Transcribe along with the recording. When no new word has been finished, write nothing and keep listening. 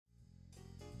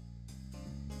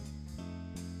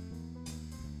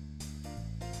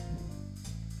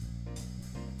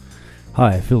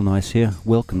Hi, Phil Nice here.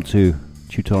 Welcome to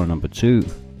tutorial number 2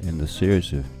 in the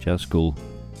series of Jazz School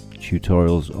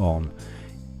tutorials on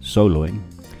soloing.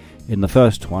 In the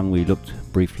first one we looked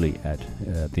briefly at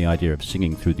the idea of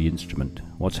singing through the instrument.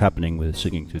 What's happening with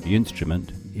singing through the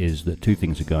instrument is that two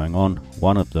things are going on.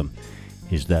 One of them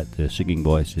is that the singing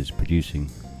voice is producing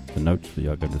the notes that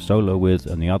you're going to solo with,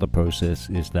 and the other process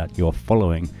is that you're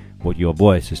following what your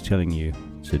voice is telling you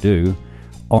to do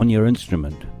on your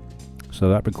instrument. So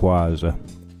that requires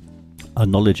a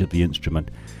knowledge of the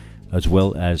instrument as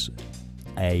well as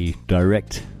a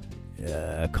direct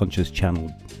conscious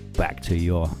channel back to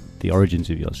the origins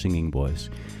of your singing voice.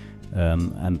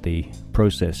 And the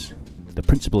process, the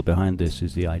principle behind this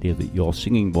is the idea that your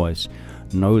singing voice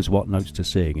knows what notes to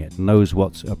sing, it knows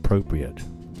what's appropriate.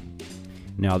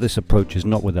 Now this approach is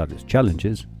not without its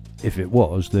challenges. If it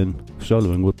was, then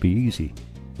soloing would be easy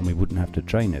and we wouldn't have to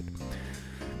train it.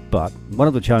 But one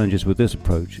of the challenges with this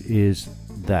approach is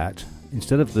that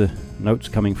instead of the notes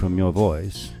coming from your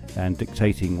voice and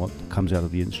dictating what comes out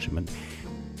of the instrument,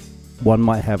 one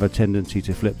might have a tendency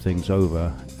to flip things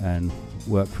over and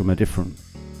work from a different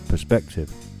perspective.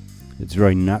 It's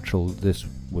very natural this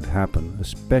would happen,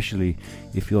 especially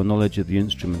if your knowledge of the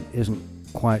instrument isn't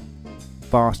quite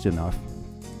fast enough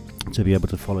to be able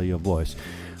to follow your voice.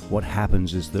 What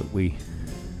happens is that we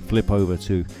flip over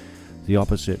to the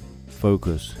opposite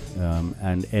focus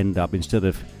and end up, instead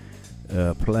of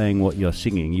playing what you're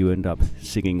singing, you end up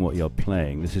singing what you're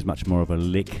playing. This is much more of a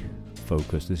lick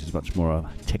focus. This is much more a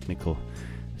technical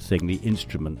thing. The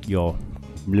instrument, your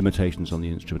limitations on the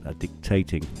instrument are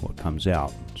dictating what comes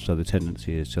out. So the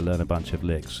tendency is to learn a bunch of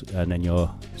licks and then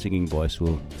your singing voice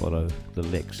will follow the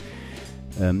licks.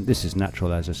 This is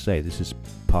natural, as I say. This is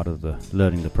part of the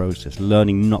learning the process.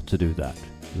 Learning not to do that,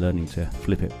 learning to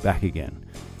flip it back again,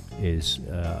 is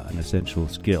an essential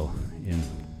skill in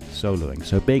soloing.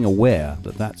 So being aware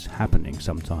that that's happening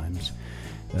sometimes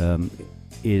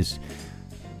is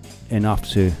enough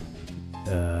to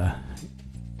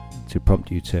prompt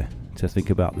you to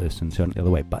think about this and turn it the other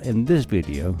way. But in this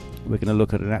video we're going to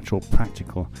look at an actual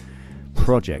practical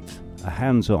project, a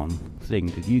hands-on thing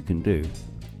that you can do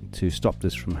to stop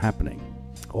this from happening,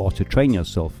 or to train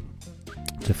yourself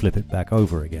to flip it back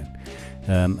over again.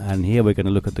 And here we're going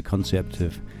to look at the concept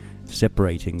of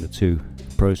separating the two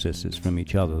processes from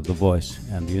each other, the voice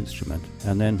and the instrument,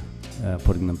 and then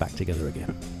putting them back together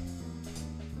again.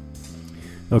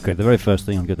 Okay, the very first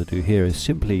thing I'm going to do here is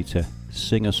simply to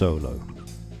sing a solo.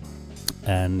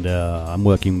 And I'm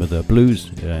working with a blues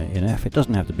in F. It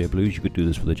doesn't have to be a blues. You could do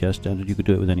this with a jazz standard. You could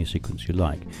do it with any sequence you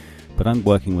like. But I'm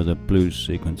working with a blues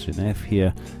sequence in F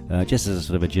here, just as a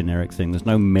sort of a generic thing. There's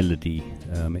no melody.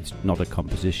 It's not a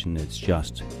composition. It's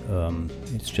just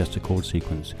a chord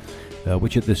sequence,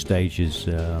 which at this stage is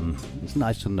it's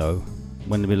nice to know.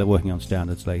 When we're working on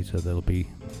standards later, there'll be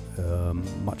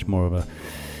much more of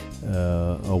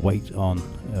a weight on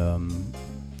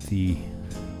the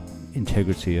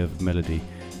integrity of melody.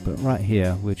 But right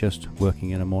here, we're just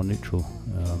working in a more neutral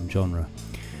genre.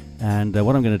 And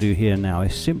what I'm going to do here now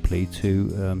is simply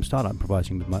to start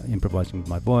improvising with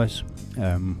my voice,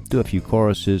 do a few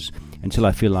choruses until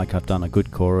I feel like I've done a good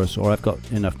chorus, or I've got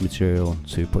enough material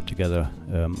to put together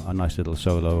a nice little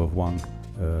solo of one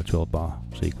 12-bar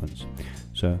sequence.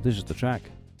 So this is the track.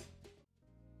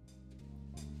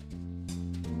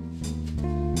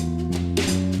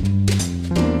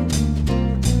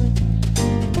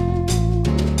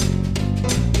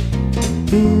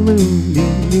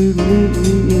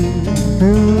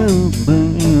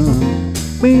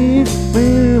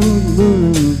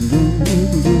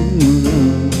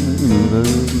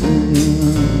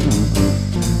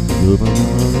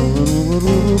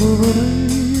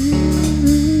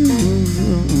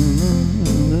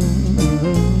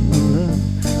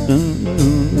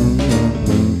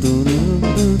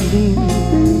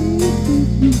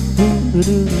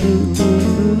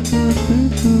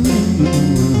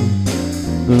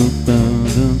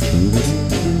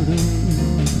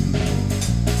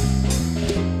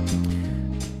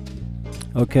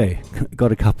 Okay,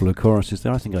 got a couple of choruses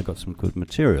there. I think I got some good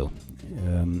material.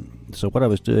 So what I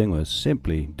was doing was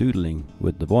simply doodling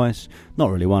with the voice,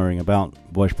 not really worrying about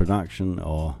voice production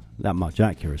or that much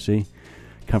accuracy.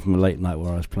 Come from a late night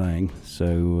where I was playing, so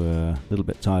a little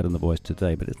bit tired on the voice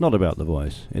today, but it's not about the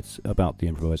voice, it's about the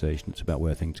improvisation, it's about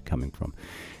where things are coming from.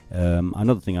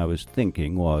 Another thing I was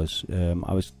thinking was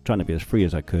I was trying to be as free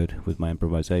as I could with my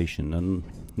improvisation and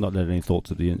not let any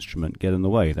thoughts of the instrument get in the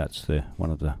way. That's one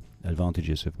of the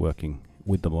advantages of working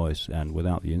with the voice and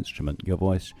without the instrument. Your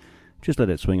voice, just let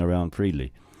it swing around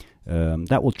freely.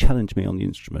 That will challenge me on the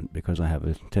instrument because I have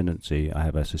a tendency, I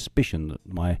have a suspicion that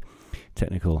my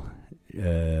technical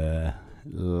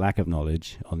lack of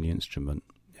knowledge on the instrument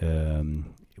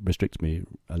restricts me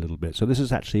a little bit. So this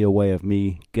is actually a way of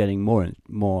me getting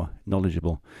more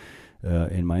knowledgeable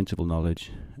in my interval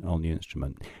knowledge on the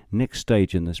instrument. Next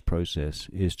stage in this process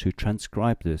is to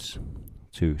transcribe this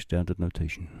to standard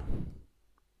notation.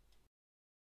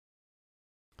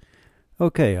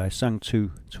 Okay, I sang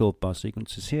 2 12-bar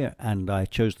sequences here, and I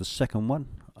chose the second one.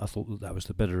 I thought that was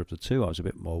the better of the two. I was a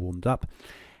bit more warmed up.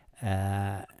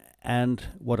 And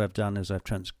what I've done is I've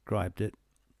transcribed it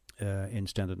in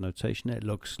standard notation. It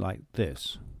looks like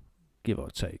this, give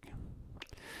or take.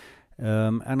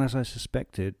 And as I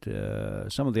suspected,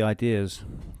 some of the ideas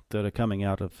that are coming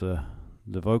out of the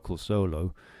vocal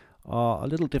solo are a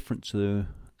little different to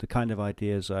the kind of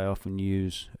ideas I often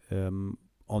use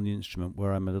on the instrument,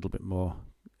 where I'm a little bit more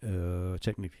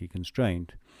technically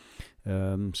constrained.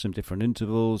 Some different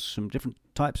intervals, some different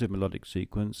types of melodic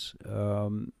sequence,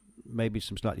 maybe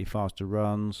some slightly faster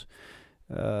runs,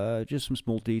 just some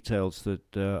small details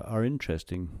that are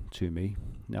interesting to me.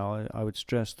 Now, I would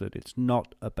stress that it's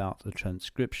not about the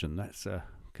transcription. That's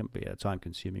can be a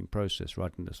time-consuming process,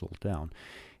 writing this all down.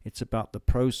 It's about the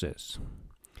process.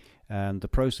 And the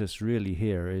process really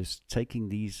here is taking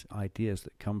these ideas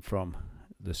that come from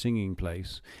the singing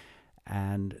place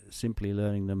and simply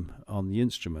learning them on the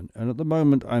instrument. And at the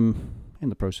moment I'm in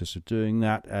the process of doing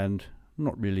that, and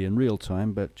not really in real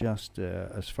time, but just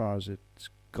as far as it's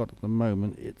got at the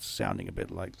moment, it's sounding a bit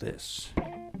like this.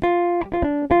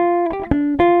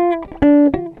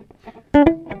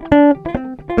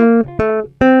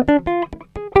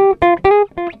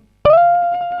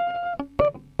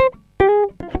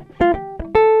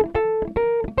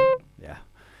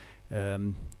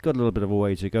 Got a little bit of a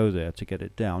way to go there to get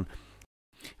it down.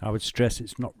 I would stress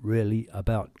it's not really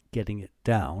about getting it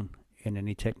down in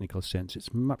any technical sense.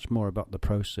 It's much more about the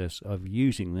process of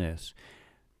using this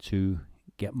to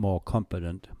get more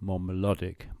competent, more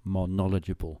melodic, more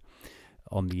knowledgeable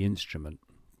on the instrument,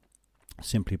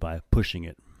 simply by pushing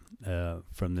it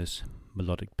from this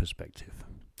melodic perspective.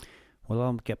 Well,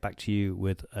 I'll get back to you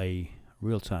with a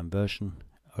real-time version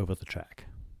over the track.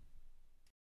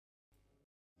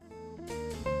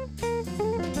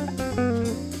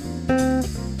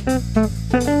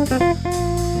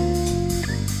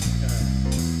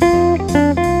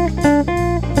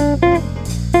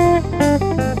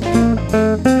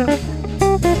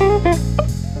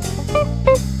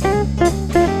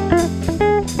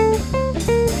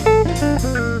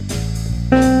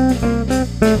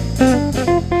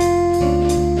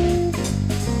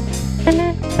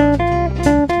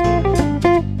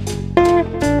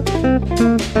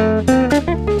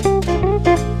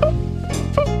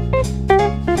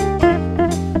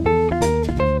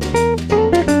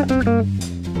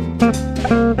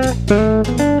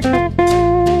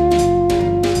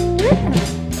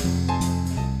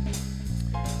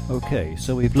 Okay,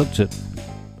 so we've looked at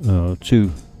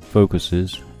 2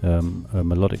 focuses, a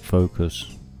melodic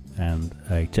focus and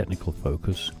a technical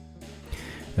focus,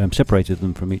 separated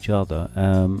them from each other,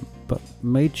 but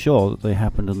made sure that they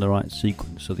happened in the right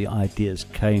sequence, so the ideas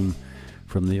came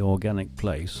from the organic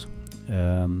place.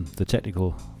 The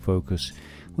technical focus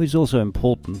was also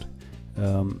important,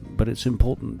 but it's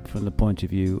important from the point of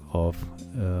view of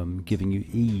giving you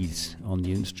ease on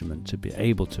the instrument to be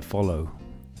able to follow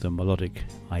the melodic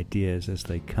ideas as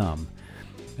they come,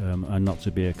 and not to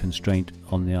be a constraint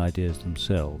on the ideas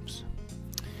themselves.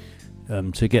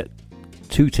 To get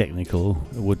too technical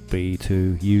would be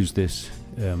to use this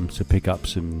to pick up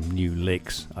some new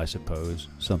licks, I suppose,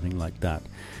 something like that.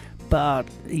 But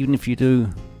even if you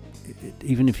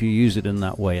use it in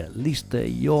that way, at least they're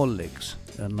your licks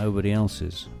and nobody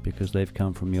else's, because they've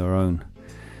come from your own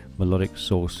melodic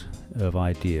source of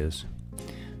ideas.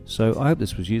 So I hope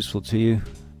this was useful to you.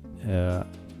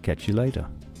 Catch you later.